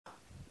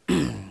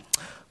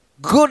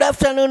Good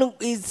afternoon,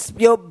 it's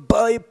your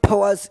boy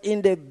Powers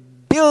in the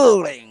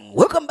building.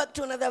 Welcome back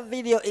to another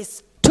video.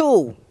 It's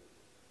 2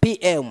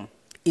 p.m.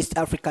 East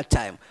Africa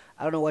time.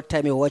 I don't know what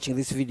time you're watching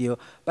this video,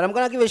 but I'm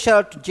gonna give a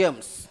shout out to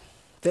James.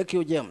 Thank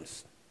you,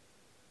 James.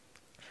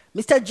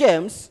 Mr.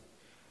 James,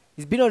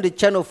 he's been on the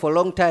channel for a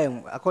long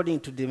time,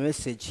 according to the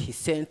message he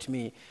sent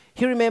me.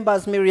 He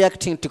remembers me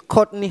reacting to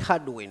Courtney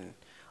Hadwin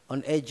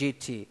on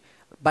AGT.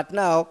 But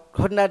now,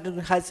 Courtney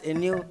has a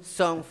new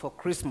song for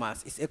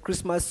Christmas. It's a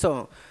Christmas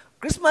song.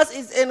 Christmas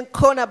is in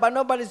corner, but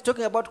nobody's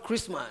talking about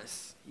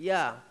Christmas.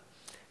 Yeah.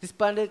 This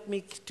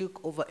pandemic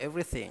took over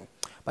everything.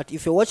 But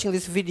if you're watching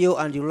this video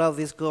and you love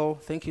this girl,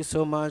 thank you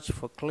so much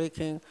for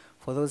clicking.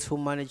 For those who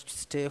managed to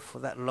stay for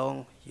that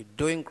long, you're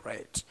doing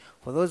great.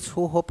 For those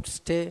who hope to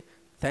stay,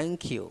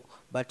 thank you.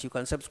 But you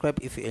can subscribe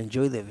if you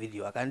enjoy the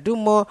video. I can do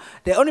more.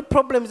 The only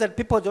problem is that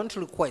people don't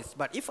request.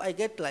 But if I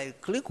get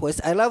like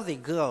requests, I love the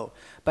girl.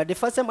 But the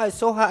first time I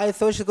saw her, I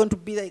thought she's going to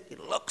be like a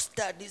rock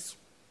star, this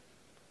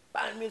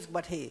band music.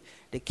 But hey,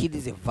 the kid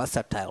is a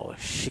versatile.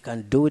 She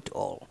can do it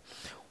all.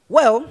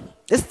 Well,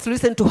 let's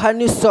listen to her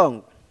new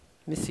song.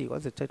 Let me see,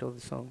 what's the title of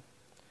the song?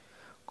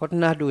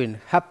 Courtney Hadwin,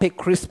 Happy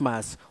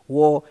Christmas,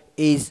 War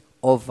is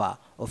Over.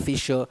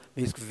 Official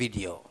music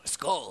video. Let's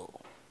go.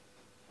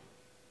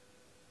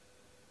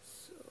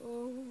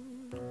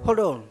 Hold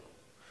on.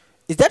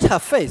 Is that her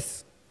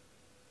face?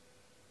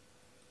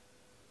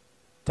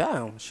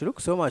 Damn, she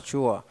looks so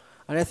mature.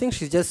 And I think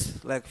she's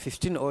just like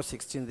 15 or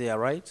 16 there,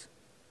 right?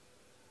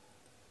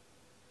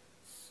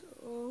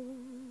 So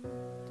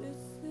this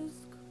is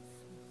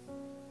Christmas,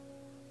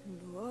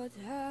 and what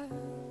have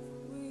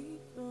we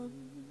done?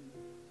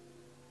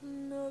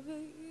 Another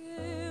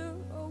year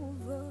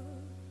over,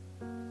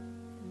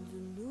 and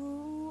a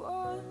new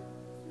one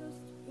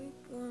just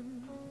begun.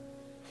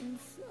 And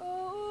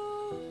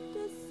so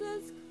this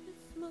is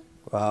Christmas.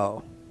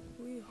 Wow.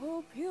 We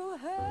hope you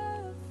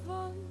have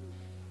fun.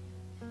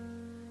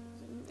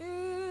 The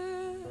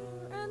near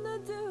and the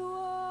dear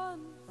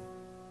ones,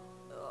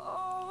 the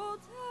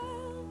old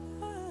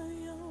and the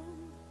young.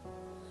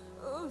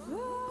 A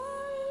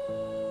very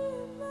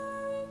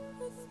Merry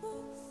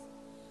Christmas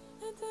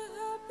and a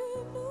Happy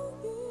New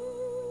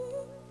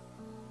Year.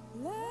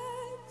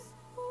 Let's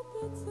hope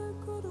it's a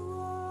good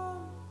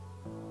one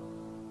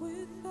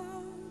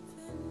without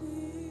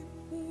any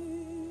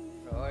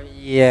fear. Oh,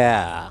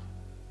 yeah.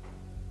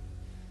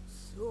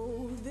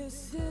 So this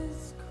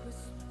is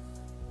Christmas,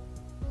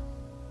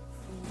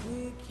 for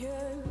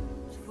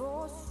weekend,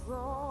 for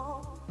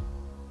strong,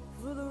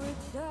 for the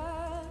rich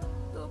and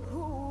the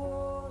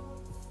poor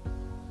ones,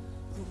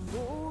 the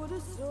road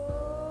is so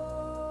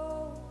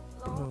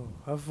long. Oh,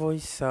 her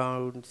voice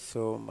sounds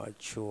so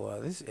mature.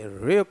 This is a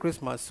real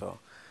Christmas song.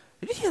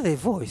 Did you hear the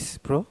voice,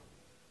 bro?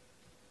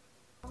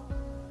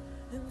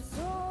 And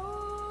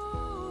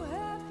so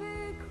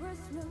happy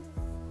Christmas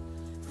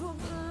for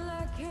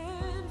black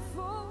and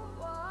for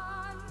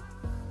white,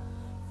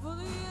 for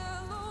the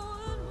yellow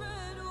and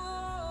red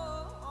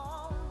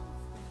ones.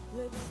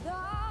 Let's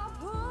stop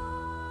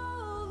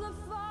all the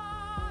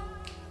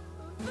fight.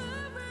 A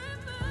very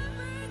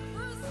Merry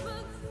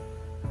Christmas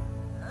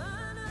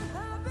and a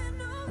Happy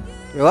New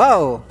Year.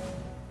 Wow.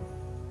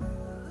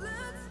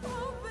 Let's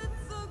hope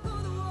it's a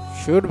good one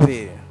Should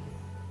be.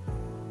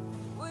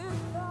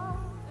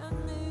 without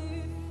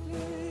any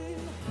fear.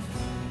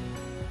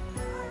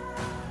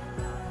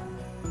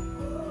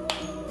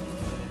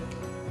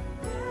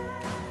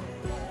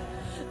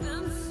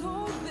 And so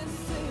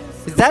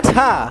this Is that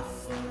her?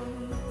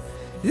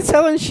 This is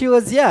her when she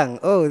was young.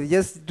 Oh, they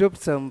just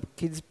dropped some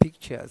kids'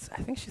 pictures.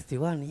 I think she's the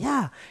one.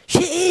 Yeah,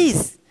 she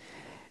is.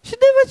 She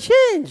never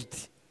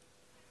changed.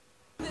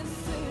 This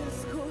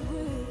is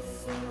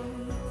Christmas,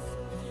 and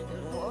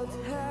what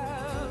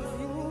have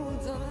you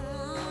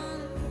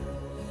done?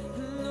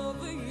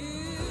 Another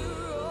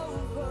year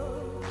over,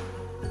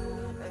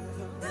 and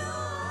the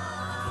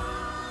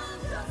night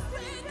just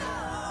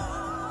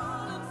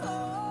begun. And so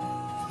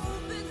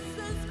this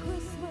is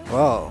Christmas.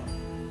 Wow.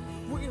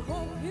 We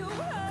hope you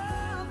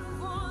have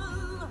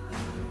fun.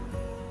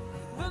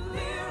 The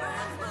near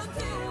and the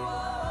dear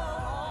ones,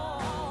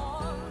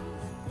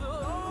 the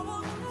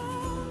old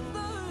and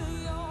the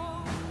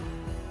young.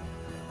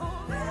 A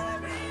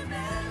very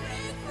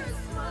Merry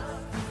Christmas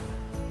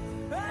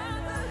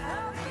and a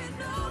Happy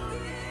New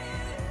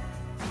Year.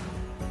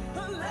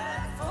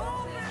 Let's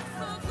hope it's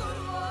a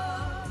good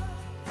one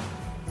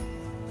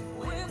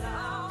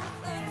without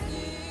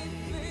any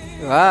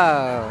fear.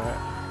 Wow.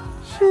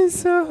 She's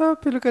so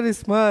happy. Look at the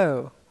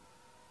smile.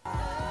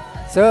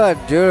 So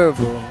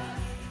adorable.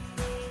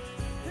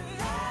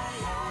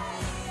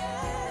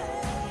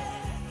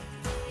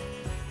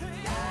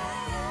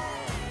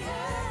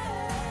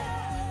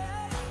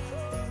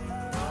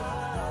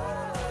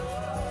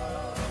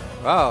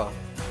 Wow.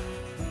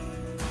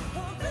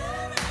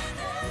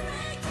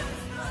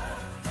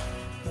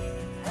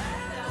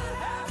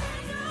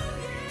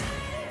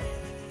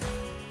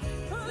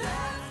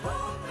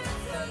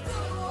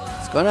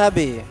 It's gonna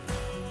be.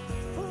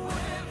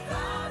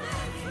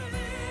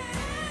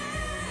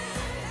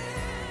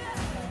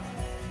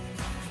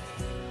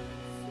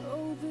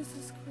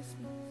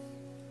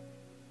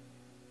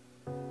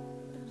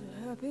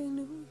 Happy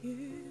New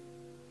Year.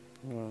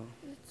 Yeah.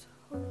 Let's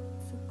hope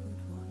it's a good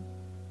one.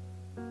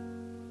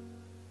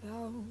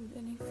 Without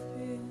any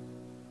fear.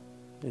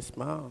 Yes,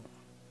 ma'am.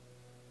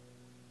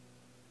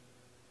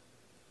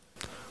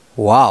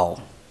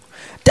 Wow.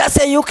 That's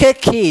a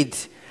UK kid.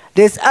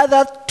 There's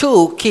other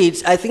two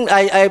kids. I think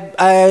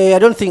I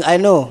don't think I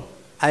know.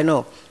 I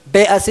know.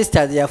 They are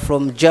sisters. They are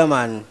from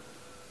German.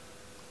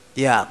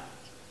 Yeah.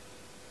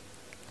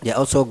 They are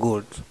also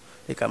good.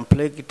 They can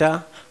play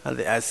guitar and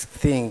they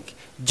think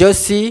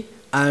Josie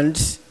and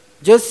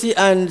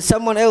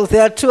someone else.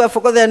 There are two. I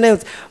forgot their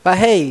names. But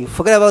hey,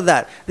 forget about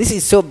that. This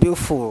is so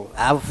beautiful.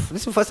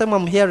 This is the first time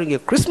I'm hearing a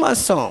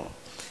Christmas song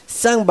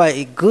sung by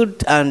a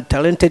good and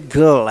talented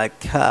girl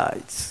like her.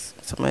 It's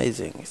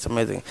amazing. It's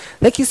amazing.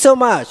 Thank you so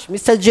much,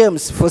 Mr.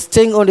 James, for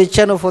staying on the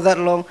channel for that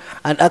long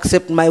and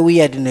accept my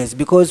weirdness.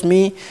 Because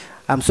me,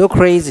 I'm so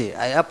crazy.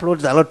 I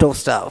upload a lot of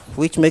stuff,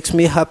 which makes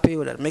me happy,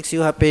 that makes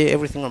you happy,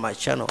 everything on my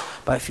channel.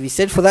 But if you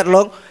stayed for that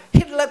long,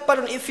 hit the like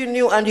button if you're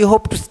new and you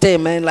hope to stay,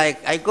 man.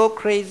 Like, I go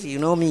crazy, you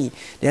know me.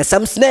 There are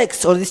some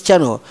snakes on this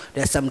channel.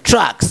 There are some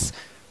tracks,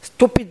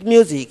 stupid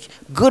music,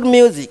 good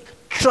music,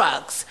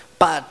 tracks.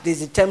 But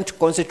there's a time to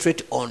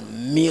concentrate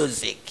on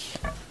music.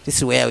 This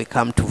is where we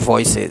come to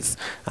voices.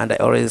 And I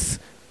always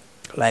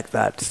like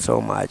that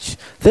so much.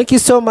 Thank you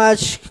so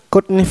much,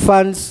 Courtney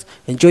fans.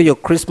 Enjoy your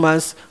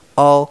Christmas.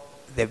 All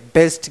the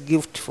best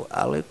gift for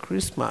early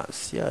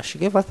Christmas. Yeah, she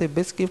gave us the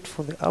best gift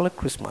for the early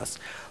Christmas.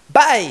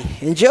 Bye.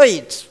 Enjoy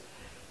it.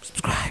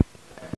 Subscribe.